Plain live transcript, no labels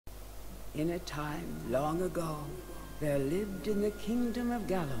In a time long ago, there lived in the kingdom of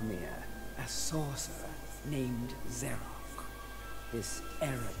Gallowmere a sorcerer named Qa'Rajh. This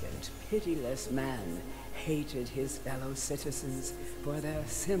arrogant, pitiless man hated his fellow citizens for their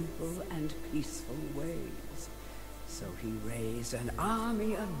simple and peaceful ways. So he raised an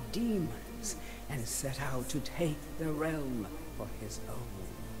army of demons and set out to take the realm for his own.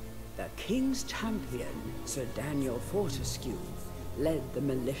 The king's champion, Sir Daniel Fortescue, led the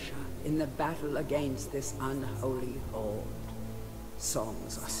militia in the battle against this unholy horde.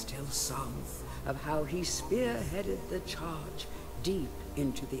 Songs are still sung of how he spearheaded the charge deep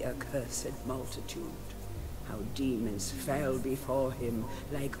into the accursed multitude, how demons fell before him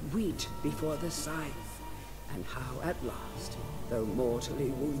like wheat before the scythe, and how at last, though mortally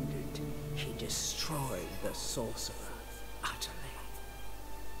wounded, he destroyed the sorcerer utterly.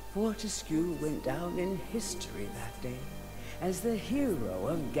 Fortescue went down in history that day as the hero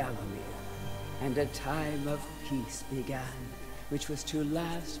of Gallowmere, and a time of peace began, which was to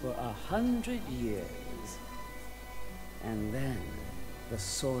last for 100 years. And then the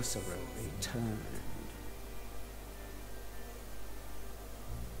sorcerer returned.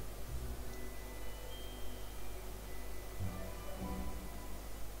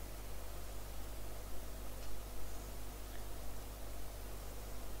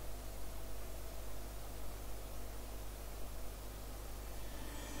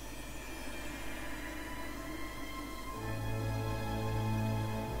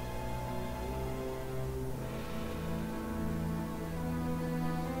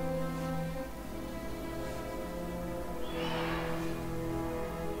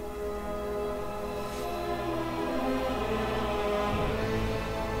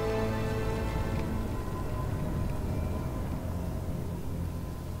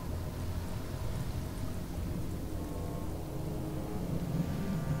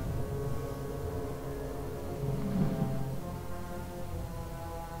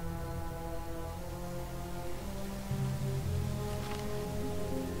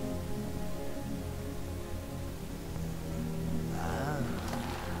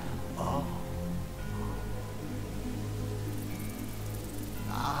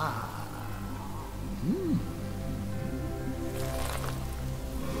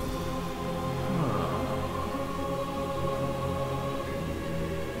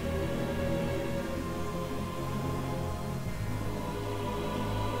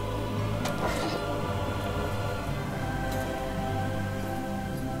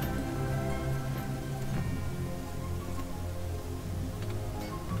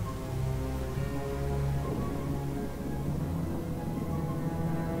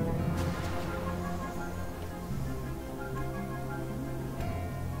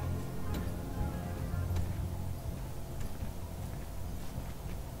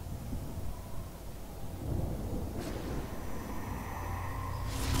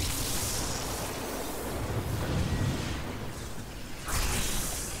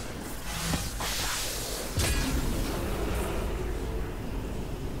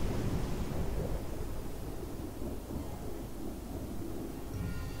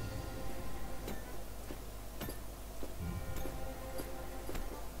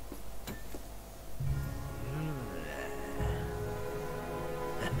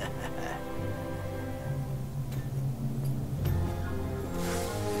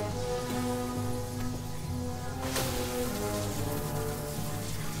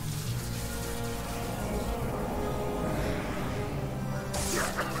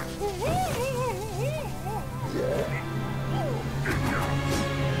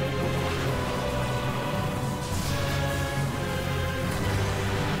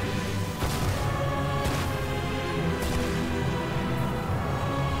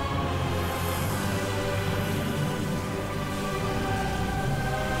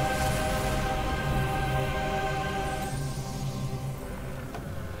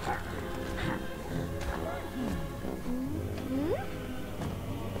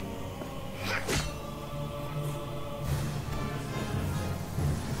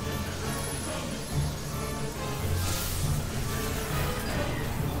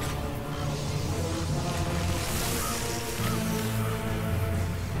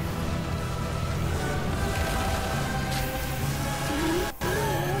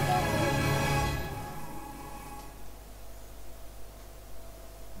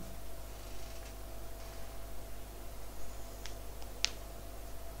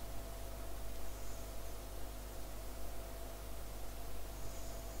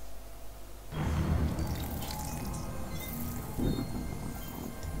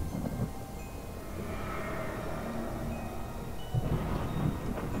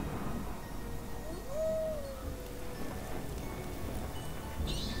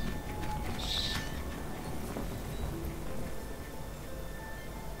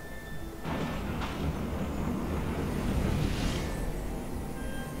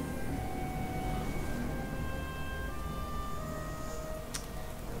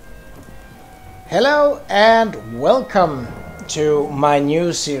 Hello and welcome to my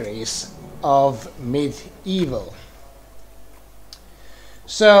new series of MediEvil.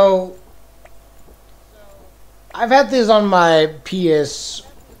 So, I've had this on my PS...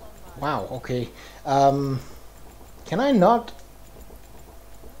 Wow, okay. Can I not...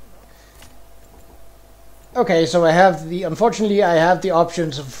 Okay, so I have the... Unfortunately, I have the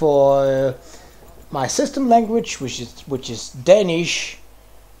options for my system language, which is Danish,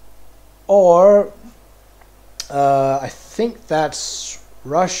 or I think that's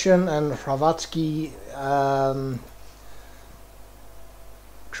Russian and Hrvatsky.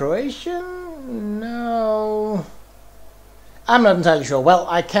 Croatian? No, I'm not entirely sure. Well,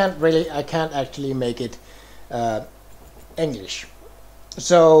 I can't actually make it English.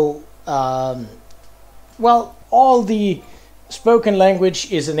 So, well, all the spoken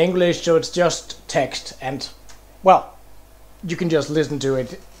language is in English, so it's just text, and, well, you can just listen to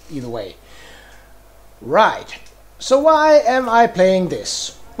it either way. Right, so why am I playing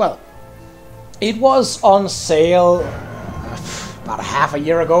this? Well, it was on sale about half a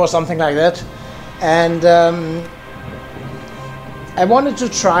year ago or something like that, and I wanted to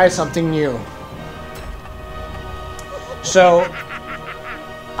try something new. So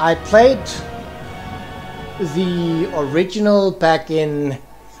I played the original back in,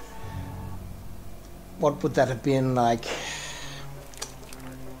 what would that have been, like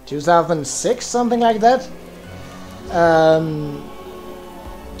 2006, something like that, on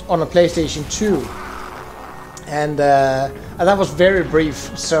a PlayStation 2, and that was very brief,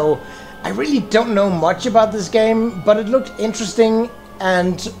 so I really don't know much about this game, but it looked interesting,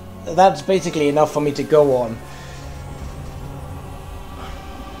 and that's basically enough for me to go on.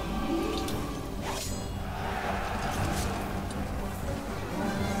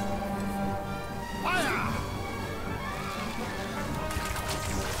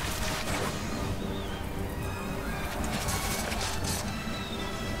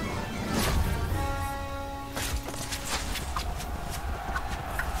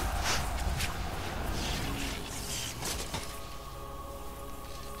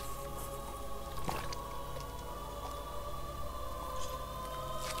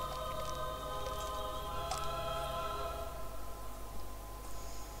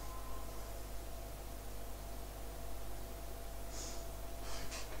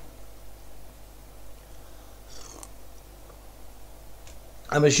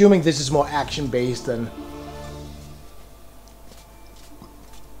 I'm assuming this is more action-based than...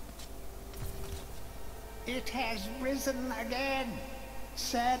 It has risen again,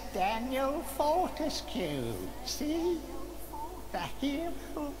 Sir Daniel Fortescue. See? The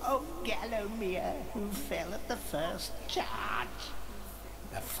hero of Gallowmere who fell at the first charge.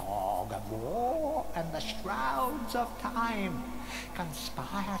 The fog of war and the shrouds of time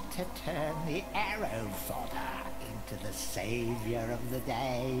conspire to turn the arrow fodder into the saviour of the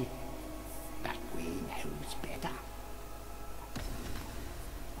day. But we knows better.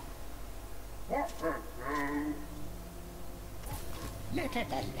 Let it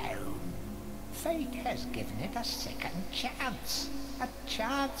alone. Fate has given it a second chance. A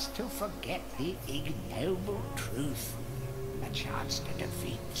chance to forget the ignoble truth. A chance to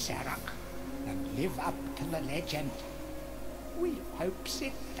defeat Qa'Rajh and live up to the legend. We hopes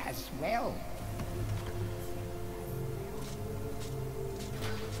it does well.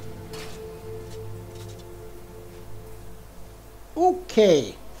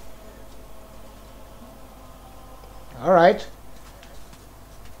 Okay. Alright.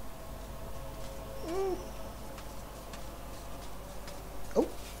 Oh,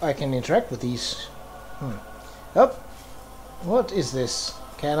 I can interact with these. Oh, what is this?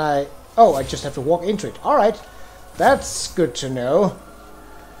 Can I... Oh, I just have to walk into it. Alright. That's good to know.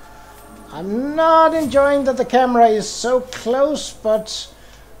 I'm not enjoying that the camera is so close, but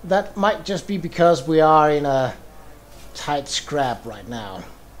that might just be because we are in a tight scrap right now.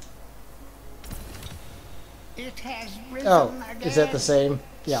 It has risen again. Is that the same?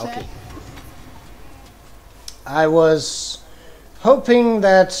 Yeah, okay. I was hoping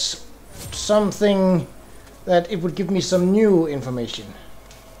that something... that it would give me some new information.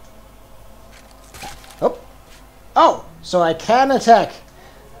 Oh! Oh! So I can attack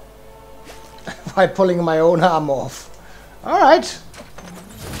by pulling my own arm off. Alright.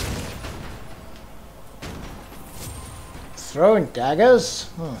 Throwing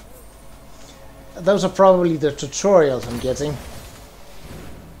daggers? Those are probably the tutorials I'm getting.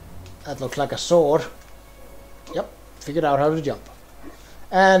 That looks like a sword. Yep, figured out how to jump.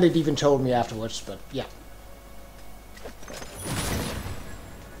 And it even told me afterwards, but yeah.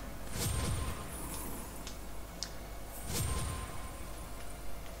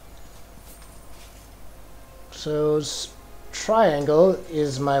 So triangle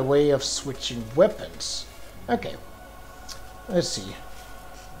is my way of switching weapons. Okay. Let's see.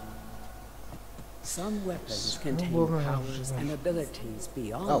 Some weapons contain powers and abilities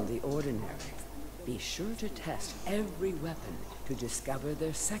beyond the ordinary. Be sure to test every weapon to discover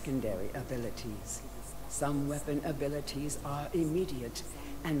their secondary abilities. Some weapon abilities are immediate,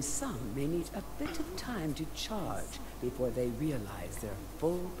 and some may need a bit of time to charge before they realize their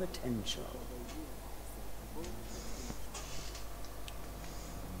full potential.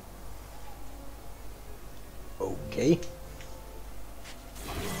 Okay.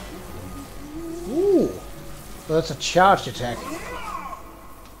 Ooh, that's a charged attack.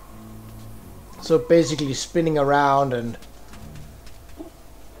 So basically spinning around, and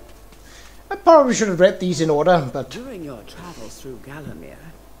I probably should have read these in order, but during your travels through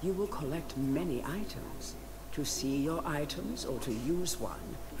Gallowmere, you will collect many items. To see your items or to use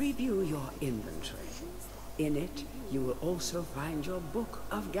one, review your inventory. In it, you will also find your Book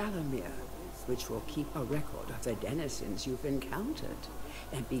of Gallowmere, which will keep a record of the denizens you've encountered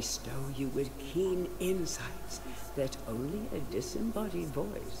and bestow you with keen insights that only a disembodied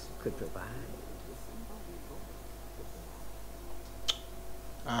voice could provide.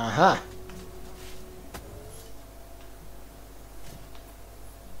 aha.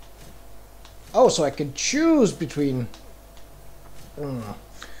 Oh, so I can choose between.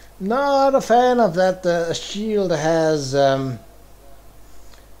 Not a fan of that. The shield has. I'm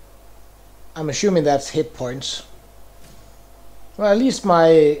assuming that's hit points. Well, at least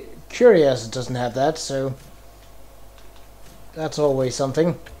my Curious doesn't have that, so that's always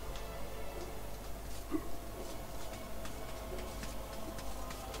something.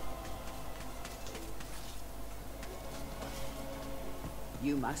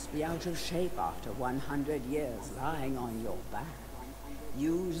 You must be out of shape after 100 years lying on your back.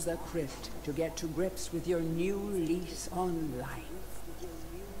 Use the crypt to get to grips with your new lease on life.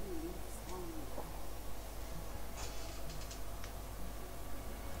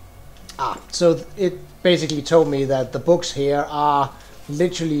 So it basically told me that the books here are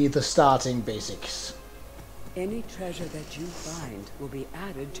literally the starting basics. Any treasure that you find will be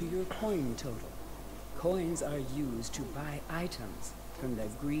added to your coin total. Coins are used to buy items from the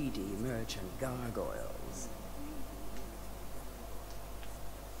greedy merchant gargoyles.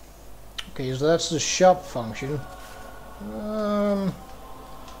 Okay, so that's the shop function.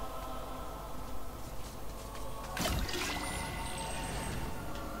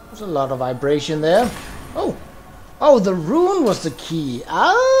 There's a lot of vibration there. Oh! Oh, the rune was the key.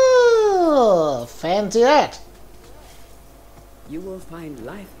 Oh! Fancy that! You will find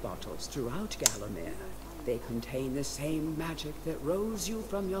life bottles throughout Gallowmere. They contain the same magic that rose you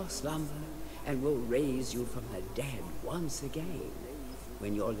from your slumber and will raise you from the dead once again.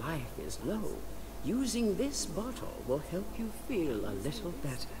 When your life is low, using this bottle will help you feel a little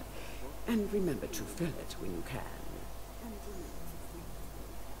better. And remember to fill it when you can.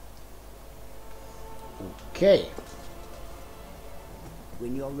 Okay.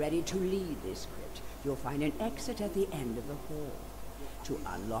 When you're ready to leave this crypt, you'll find an exit at the end of the hall. To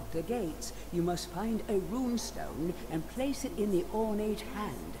unlock the gates, you must find a runestone and place it in the ornate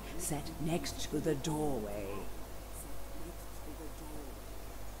hand set next to the doorway.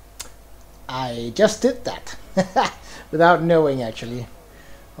 I just did that. Without knowing, actually.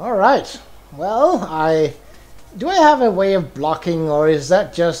 Alright. Well, do I have a way of blocking, or is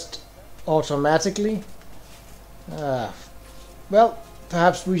that just automatically? Well,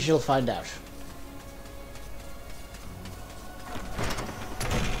 perhaps we shall find out.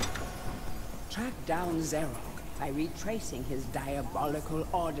 Track down Xerox by retracing his diabolical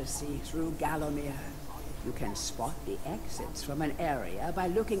odyssey through Gallowmere. You can spot the exits from an area by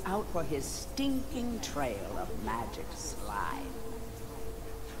looking out for his stinking trail of magic slime.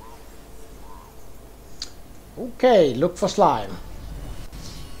 Okay, look for slime.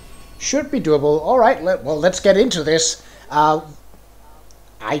 Should be doable. Alright, well, let's get into this. I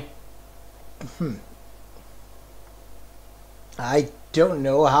don't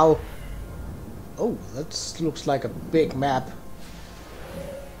know how... Oh, that looks like a big map.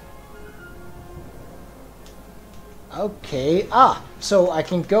 Okay, so I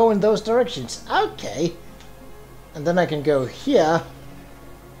can go in those directions. Okay. And then I can go here.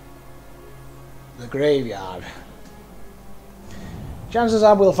 The graveyard. Chances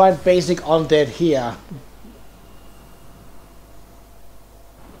are we'll find basic undead here.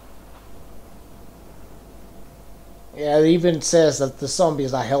 Yeah, it even says that the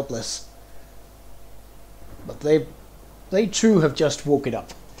zombies are helpless. But they too have just woken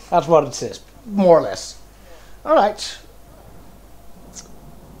up. That's what it says, more or less. Alright.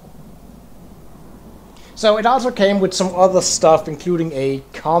 So it also came with some other stuff, including a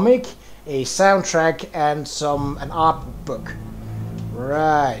comic, a soundtrack, and an art book.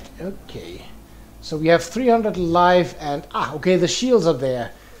 Right, okay. So we have 300 life and... okay, the shields are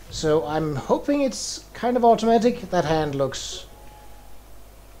there. So I'm hoping it's kind of automatic. That hand looks...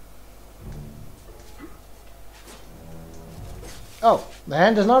 Oh, the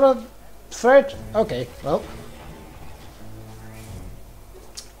hand is not a threat? Okay, well...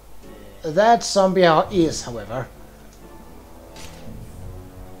 That zombie is, however.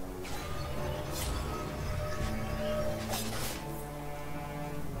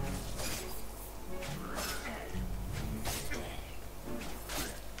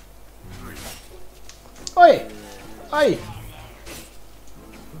 Oi! Oi!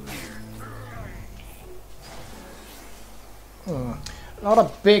 Not a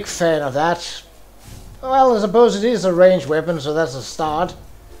big fan of that. Well, I suppose it is a ranged weapon, so that's a start.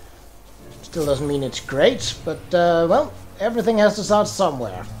 Still doesn't mean it's great, but, well, everything has to start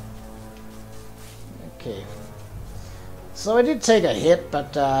somewhere. Okay. So I did take a hit,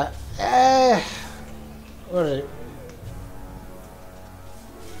 but, what is it?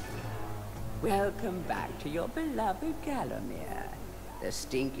 Welcome back to your beloved Gallowmere. The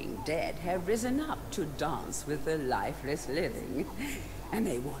stinking dead have risen up to dance with the lifeless living, and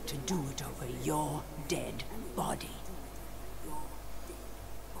they want to do it over your dead body.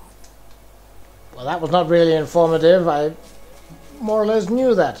 Well, that was not really informative. I more or less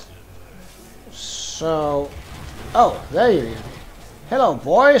knew that. So... Oh, there you are. Hello,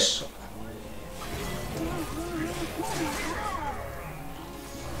 boys.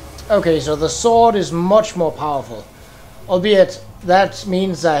 Okay, so the sword is much more powerful. Albeit, that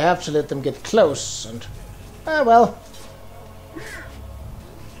means I have to let them get close, and... well.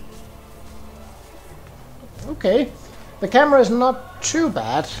 Okay. The camera is not too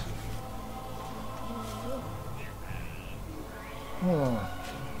bad.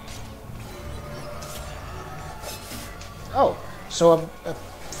 Oh, so a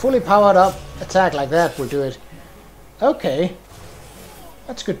fully powered up attack like that will do it. Okay.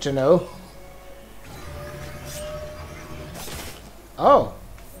 That's good to know. Oh,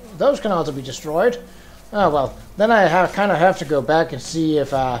 those can also be destroyed. Oh well, then I kind of have to go back and see if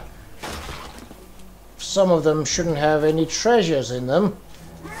some of them shouldn't have any treasures in them.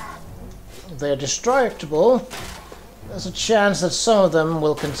 If they're destructible, there's a chance that some of them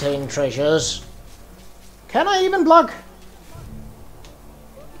will contain treasures. Can I even block?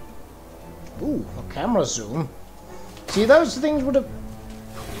 Ooh, a camera zoom. See, those things would have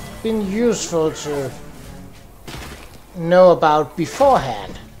been useful to know about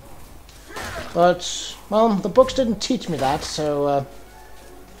beforehand. But, well, the books didn't teach me that, so...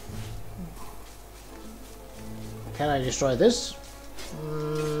 Can I destroy this?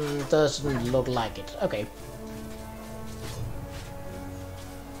 Doesn't look like it. Okay.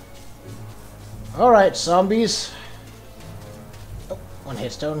 Alright, zombies. Oh, one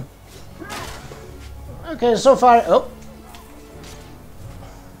headstone. Okay, so far... Oh!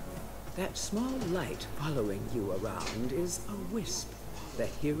 That small light following you around is a wisp. The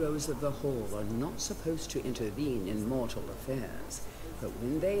heroes of the Hall are not supposed to intervene in mortal affairs, but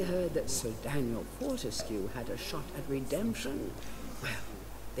when they heard that Sir Daniel Fortescue had a shot at redemption, well,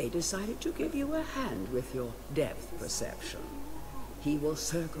 they decided to give you a hand with your depth perception. He will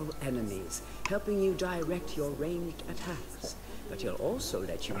circle enemies, helping you direct your ranged attacks, but he'll also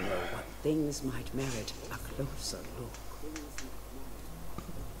let you know what things might merit a closer look.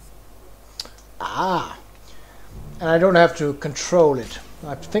 Ah, and I don't have to control it.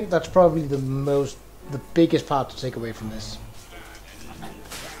 I think that's probably the biggest part to take away from this.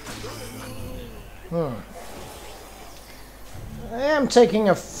 I am taking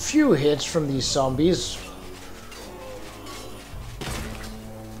a few hits from these zombies.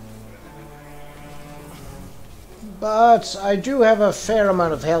 But I do have a fair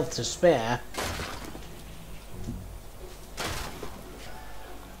amount of health to spare.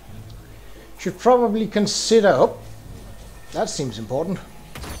 Should probably consider... Oh, that seems important.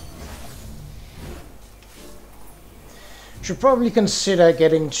 Should probably consider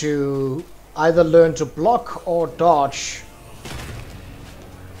getting to either learn to block or dodge.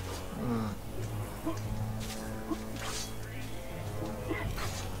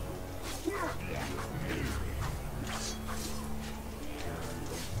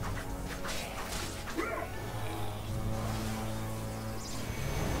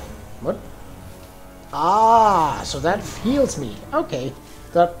 What? Ah, so that heals me. Okay.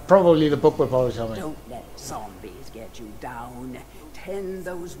 That probably the book will probably tell me. Don't let zombies get you down. Tend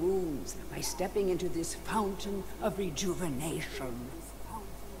those wounds by stepping into this fountain of rejuvenation.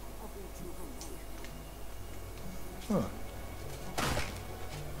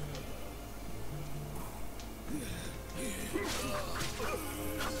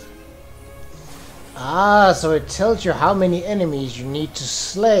 Ah, so it tells you how many enemies you need to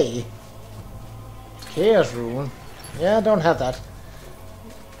slay. Chaos rune. Yeah, I don't have that.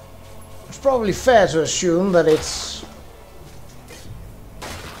 It's probably fair to assume that it's...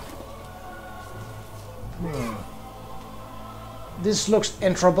 This looks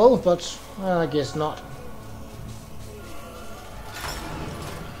enterable, but I guess not.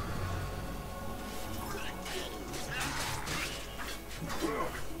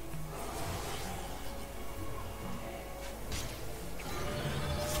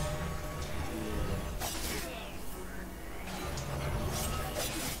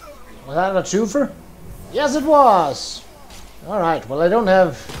 Was that a twofer? Yes, it was! Alright, well, I don't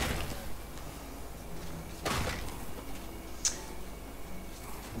have...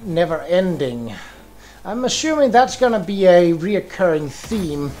 Never ending. I'm assuming that's gonna be a reoccurring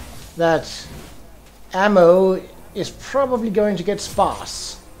theme, that ammo is probably going to get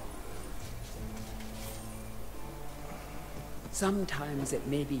sparse. Sometimes it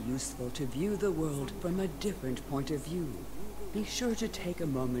may be useful to view the world from a different point of view. Be sure to take a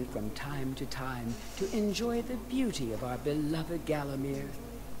moment from time to time to enjoy the beauty of our beloved Gallowmere.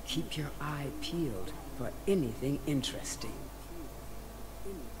 Keep your eye peeled for anything interesting.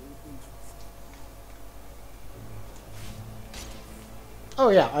 Oh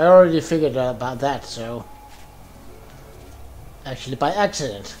yeah, I already figured about that, so... Actually, by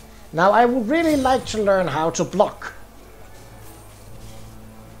accident. Now, I would really like to learn how to block.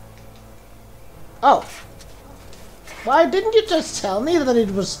 Oh! Why didn't you just tell me that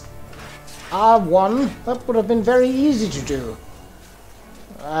it was R1? That would have been very easy to do.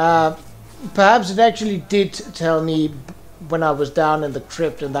 Perhaps it actually did tell me when I was down in the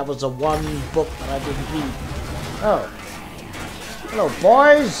crypt, and that was the one book that I didn't read. Oh. Hello,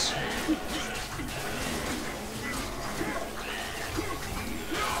 boys!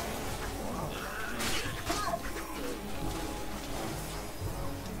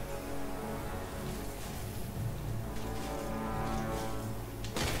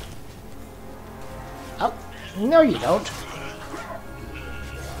 Oh, no you don't.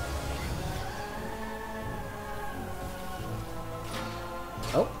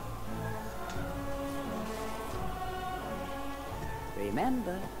 Oh.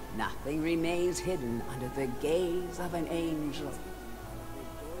 Remember, nothing remains hidden under the gaze of an angel.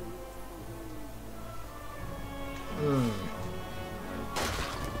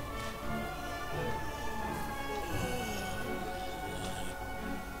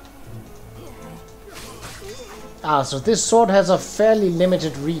 Ah, so this sword has a fairly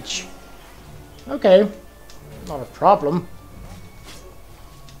limited reach. Okay, not a problem.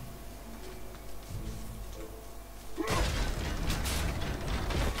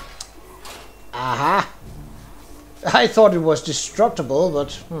 Aha! I thought it was destructible,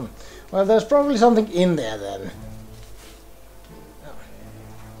 but... Well, there's probably something in there, then.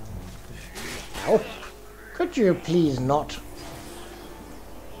 Ow. Could you please not?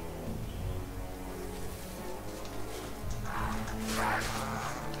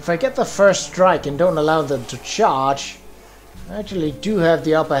 If I get the first strike and don't allow them to charge, I actually do have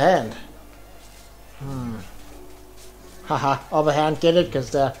the upper hand. Haha, upper hand, get it? Because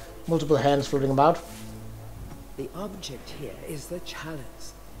there are multiple hands floating about. The object here is the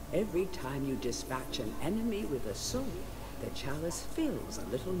chalice. Every time you dispatch an enemy with a sword, the chalice fills a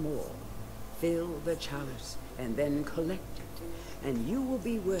little more. Fill the chalice and then collect it, and you will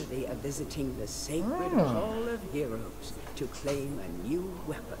be worthy of visiting the sacred Hall of Heroes to claim a new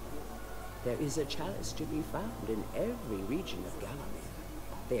weapon. There is a chalice to be found in every region of Gallowmere.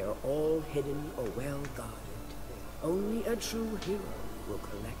 They are all hidden or well guarded. Only a true hero will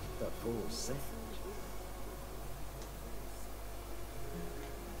collect the full set.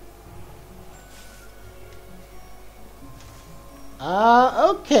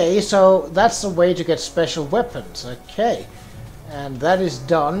 Okay, so that's the way to get special weapons. Okay. And that is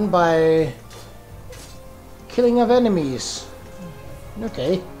done by killing of enemies.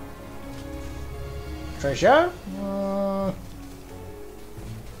 Okay. Treasure?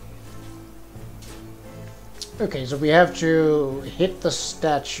 Okay, so we have to hit the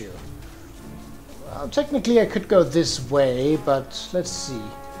statue. Well, technically I could go this way, but let's see.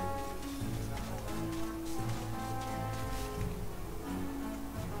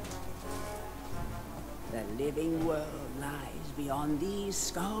 The living world lies beyond these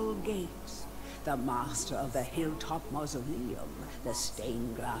skull gates. The master of the hilltop mausoleum, the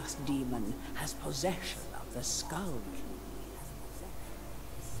stained glass demon, has possession of the skull key.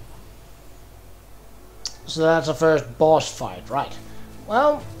 So that's the first boss fight, right?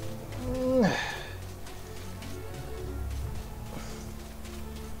 Well...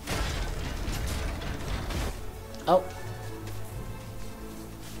 Oh.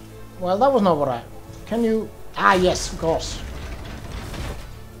 Well, that was not what I... Can you... Ah, yes, of course.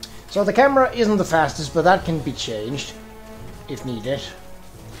 So the camera isn't the fastest, but that can be changed if needed.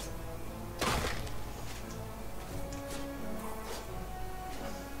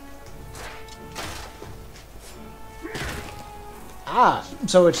 Ah,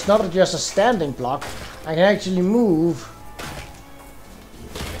 so it's not just a standing block. I can actually move.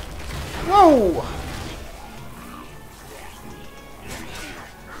 Whoa!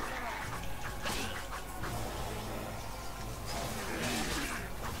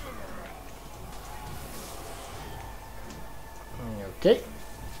 Okay.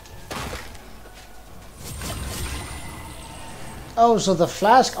 Oh, so the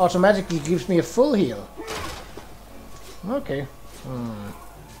flask automatically gives me a full heal. Okay.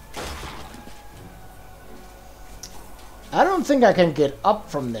 I don't think I can get up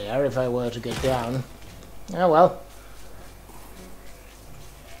from there if I were to get down. Oh well.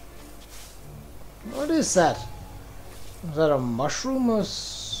 What is that? Is that a mushroom or...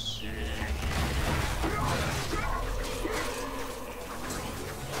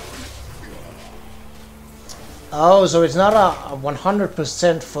 Oh, so it's not a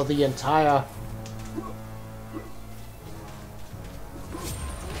 100% for the entire...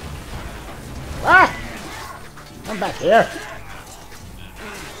 Ah! I'm back here.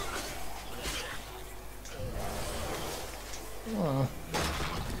 Oh.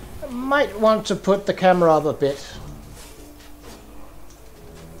 I might want to put the camera up a bit.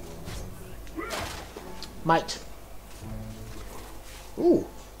 Might. Ooh.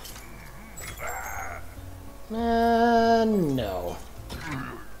 No.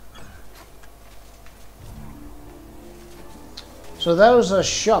 So those are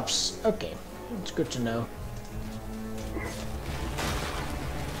shops. Okay, it's good to know.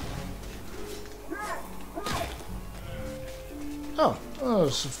 Oh, I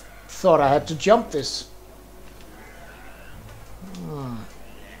thought I had to jump this.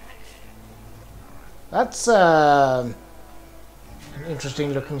 That's an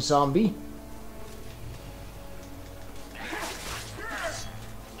interesting looking zombie.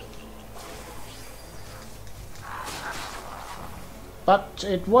 But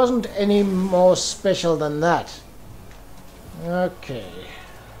it wasn't any more special than that. Okay.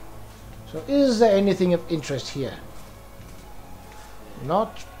 So is there anything of interest here?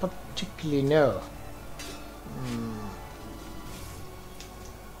 Not particularly, no.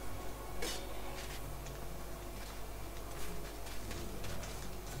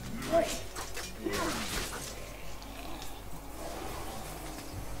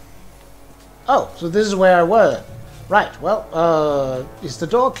 Oh, so this is where I were. Right, well, is the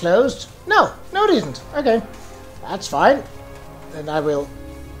door closed? No, no it isn't. Okay, that's fine. Then I will...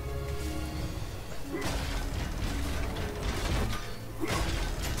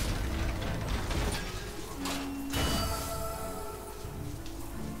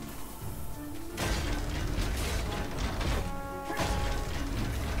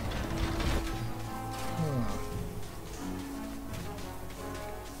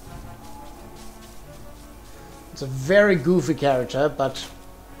 It's a very goofy character, but...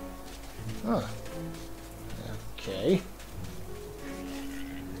 Oh. Okay.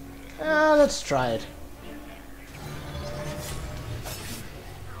 Let's try it.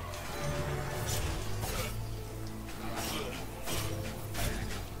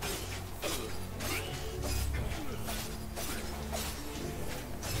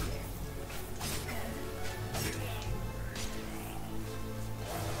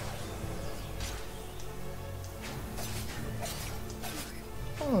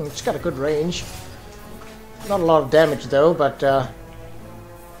 It's got a good range. Not a lot of damage though, but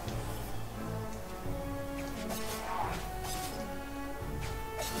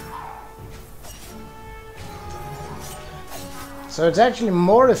so it's actually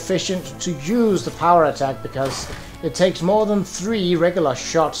more efficient to use the power attack because it takes more than 3 regular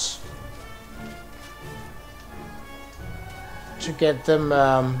shots to get them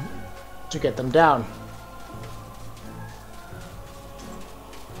down.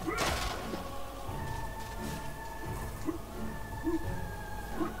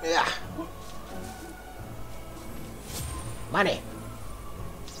 Yeah. Money.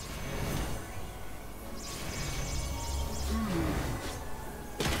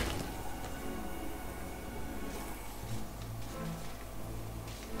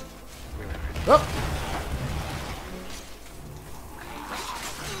 Oh.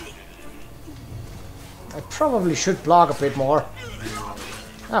 I probably should block a bit more.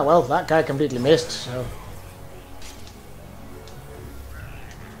 Ah well, that guy completely missed, so...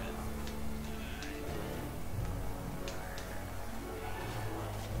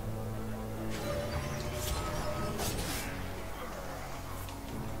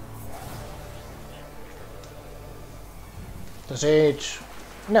 Does it...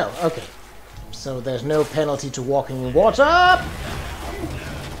 No, okay. So there's no penalty to walking in water.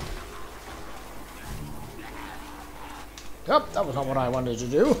 Oh, that was not what I wanted to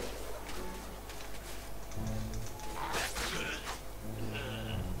do.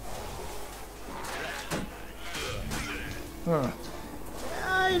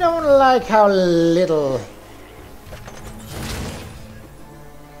 I don't like how little...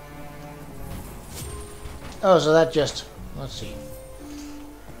 Oh, so that just... Let's see.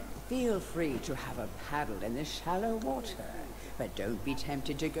 Feel free to have a paddle in the shallow water, but don't be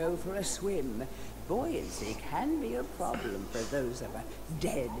tempted to go for a swim. Buoyancy can be a problem for those of a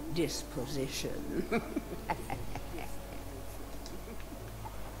dead disposition.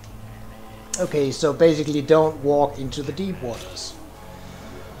 Okay, so basically don't walk into the deep waters.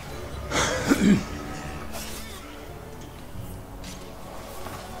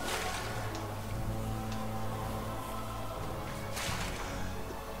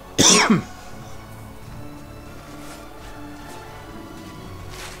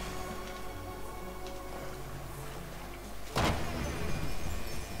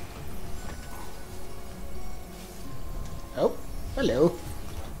 Oh, hello.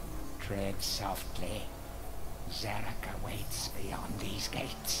 Tread softly. Zarok awaits beyond these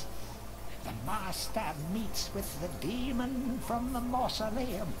gates. The master meets with the demon from the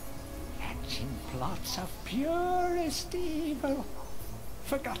mausoleum, hatching plots of purest evil.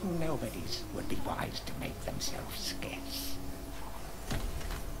 Forgotten nobodies would be wise to make themselves scarce.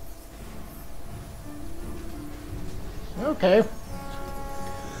 Okay.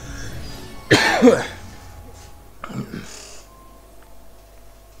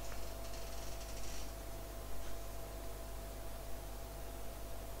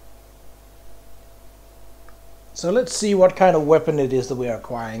 So let's see what kind of weapon it is that we are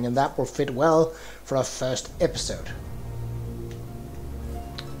acquiring, and that will fit well for our first episode.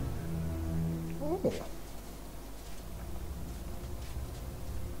 Oh.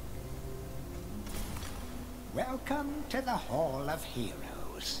 Welcome to the Hall of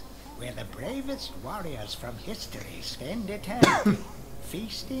Heroes, where the bravest warriors from history spend eternity,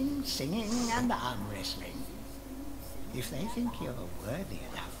 feasting, singing, and arm wrestling. If they think you're worthy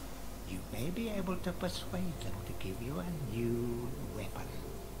enough, you may be able to persuade them to give you a new weapon.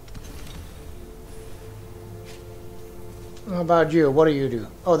 How about you? What do you do?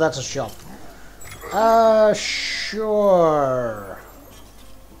 Oh, that's a shop. Sure.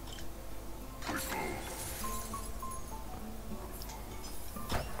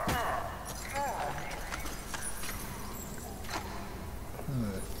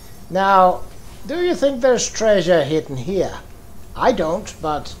 Now, do you think there's treasure hidden here? I don't,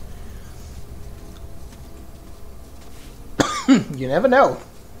 but... you never know.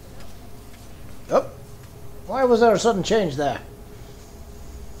 Oh, why was there a sudden change there?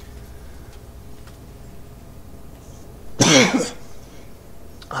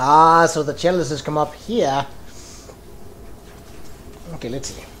 Ah, so the chalices come up here. Okay, let's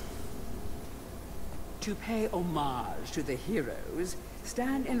see. To pay homage to the heroes,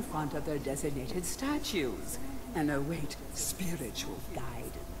 stand in front of their designated statues and await spiritual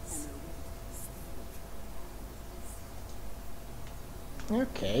guidance.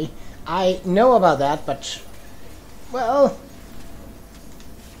 Okay, I know about that, but, well,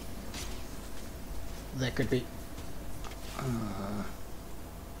 there could be...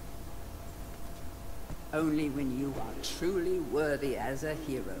 Only when you are truly worthy as a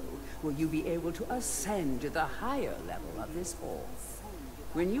hero will you be able to ascend to the higher level of this hall.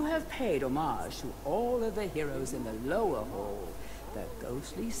 When you have paid homage to all of the heroes in the lower hall, the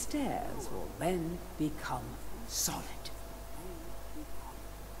ghostly stairs will then become solid.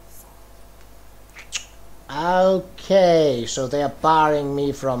 Okay, so they are barring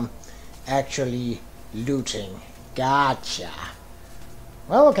me from actually looting. Gotcha.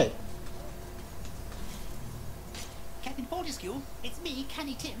 Well, okay. Captain Fortescue, it's me,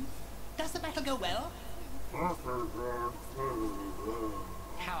 Canny Tim. Does the battle go well? How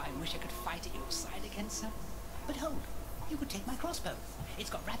I wish I could fight at your side again, sir. But hold, you could take my crossbow. It's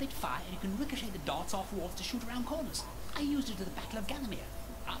got rapid fire and you can ricochet the darts off walls to shoot around corners. I used it at the Battle of Gallowmere.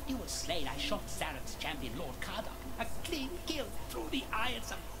 After you were slain, I shot Zarok's champion, Lord Qa'Rajh, a clean kill through the eye at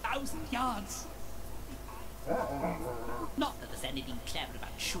some 1,000 yards. Not that there's anything clever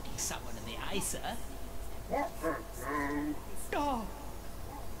about shooting someone in the eye, sir. Oh,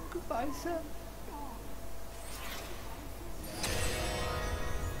 goodbye, sir.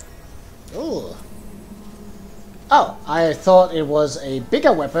 Ooh. Oh, I thought it was a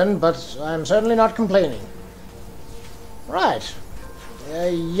bigger weapon, but I'm certainly not complaining. Right.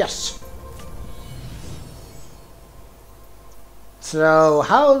 Yes. So,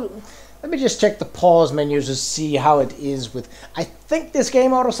 how... Let me just check the pause menu to see how it is with... I think this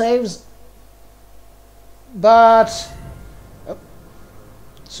game autosaves. But... Oh.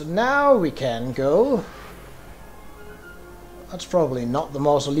 So now we can go... That's probably not the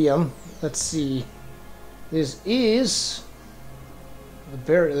mausoleum. Let's see. This is... the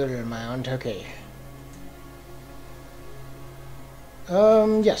burial mound. Okay.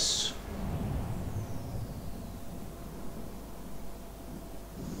 Yes.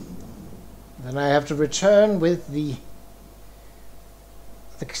 Then I have to return with the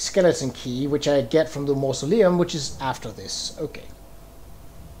skeleton key, which I get from the mausoleum, which is after this. Okay.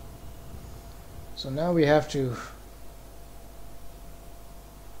 So now we have to...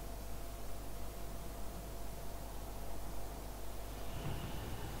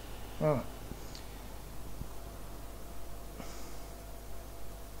 Oh.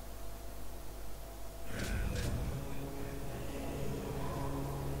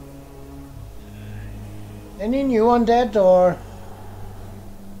 Any new undead or...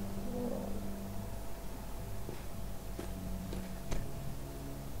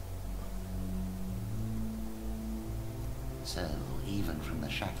 So, even from the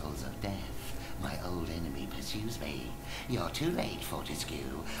shackles of death, my old enemy pursues me. You're too late,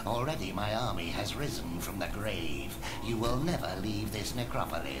 Fortescue. Already my army has risen from the grave. You will never leave this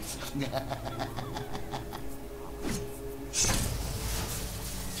necropolis.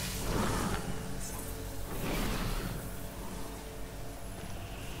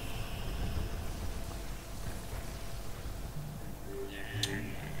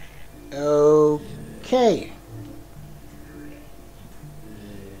 Okay.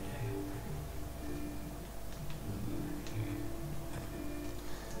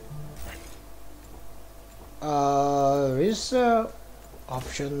 Is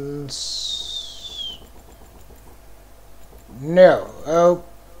options? No.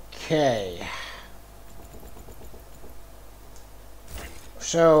 Okay.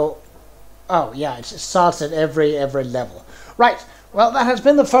 So, oh yeah, it starts at every level. Right. Well, that has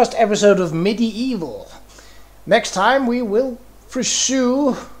been the first episode of MediEvil. Next time we will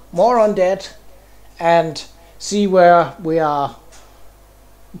pursue more undead and see where we are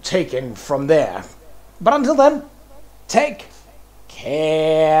taken from there. But until then, take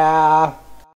care.